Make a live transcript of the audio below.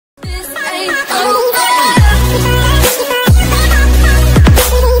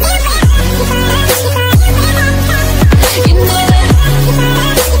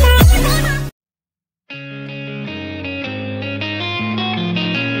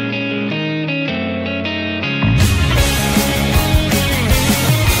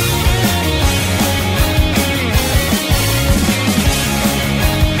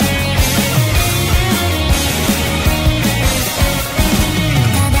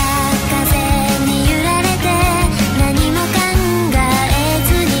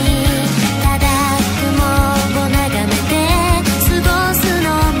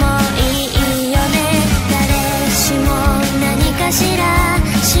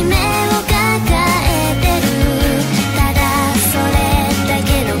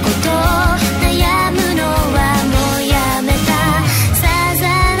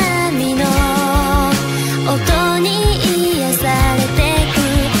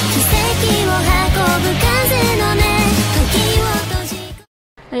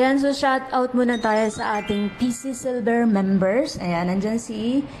Ayan, so shout out muna tayo sa ating PC Silver members. Ayan, nandyan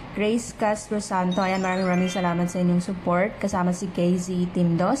si Grace Castro Santo. Ayan, maraming salamat sa inyong support. Kasama si KZ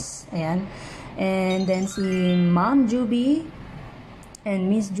Timdos. Ayan. And then si Ma'am Juby and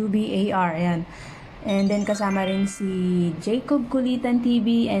Miss Juby AR. Ayan. And then kasama rin si Jacob Kulitan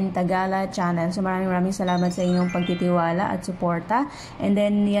TV and Tagala Channel. So maraming salamat sa inyong pagtitiwala at suporta. And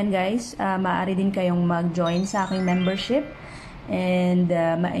then yan guys, maaari din kayong mag-join sa aking membership. And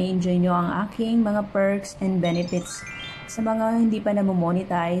ma-enjoy nyo ang aking mga perks and benefits sa mga hindi pa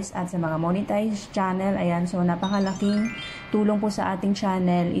na-monetize at sa mga monetized channel. Ayan, so napakalaking tulong po sa ating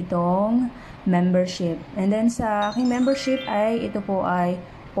channel itong membership. And then sa aking membership ay ito po ay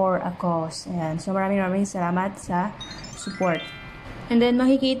for a cause. Ayan. So maraming salamat sa support. And then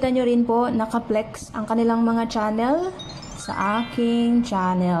makikita nyo rin po nakaplex ang kanilang mga channel sa aking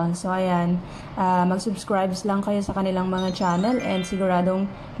channel. So ayan, mag-subscribe lang kayo sa kanilang mga channel and siguradong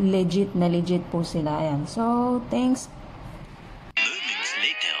legit po sila. Ayan. So thanks. Moments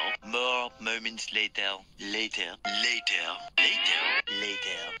later, more moments later, later.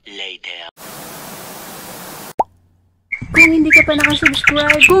 Kung hindi ka pa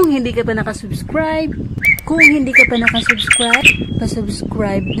nakasubscribe,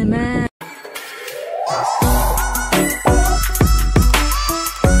 pa-subscribe naman.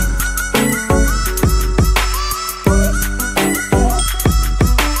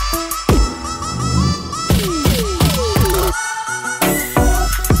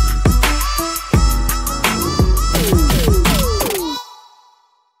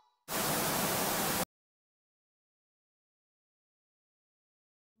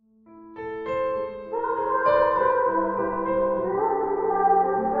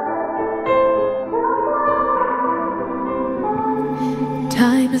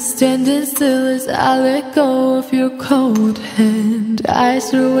 Time is standing still as I let go of your cold hand.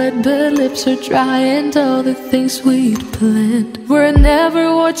 Eyes are wet but lips are dry, and all the things we'd planned were never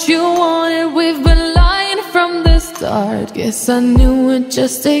what you wanted. We've been lying from the start. Guess I knew it,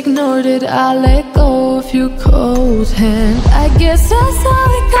 just ignored it. I let go of your cold hand. I guess I saw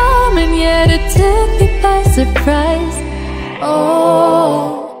it coming, yet it took me by surprise.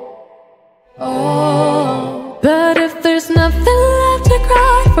 Oh. But if there's nothing left to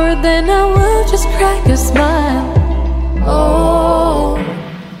cry for, then I will just crack a smile. Oh,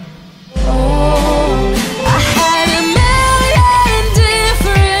 I had a million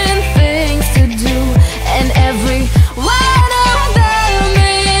different things to do, and every one of them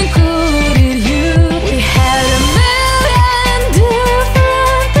included you. We had a million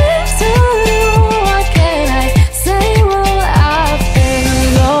different things to do. What can I say? Well, I've been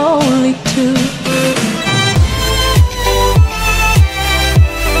lonely too.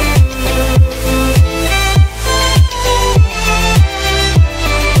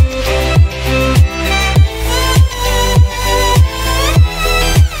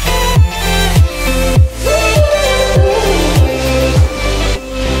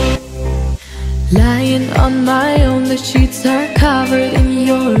 Lying on my own, the sheets are covered in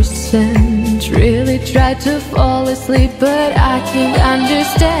your scent. Really tried to fall asleep, but I can't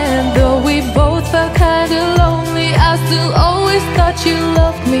understand. Though we both felt kinda lonely, I still always thought you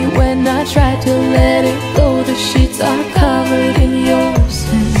loved me. When I tried to let it go, the sheets are covered in your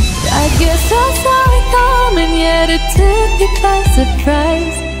scent. I guess I saw it coming, yet it took me by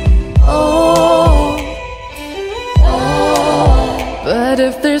surprise. Oh. But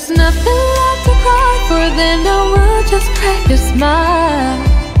if there's nothing left to cry for, then I will just crack a smile.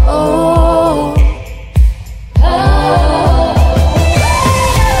 Oh.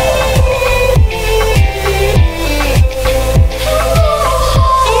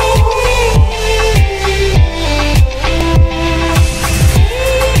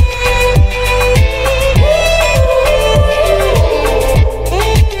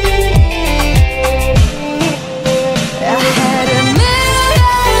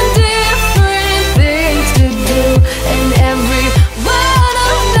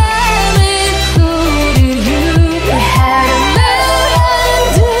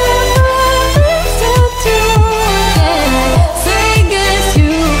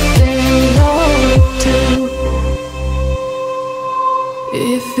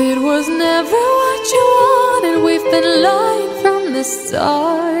 If it was never what you wanted, we've been lying from the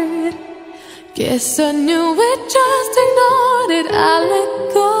start. Guess I knew it, just ignored it. I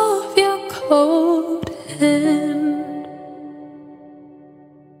let go.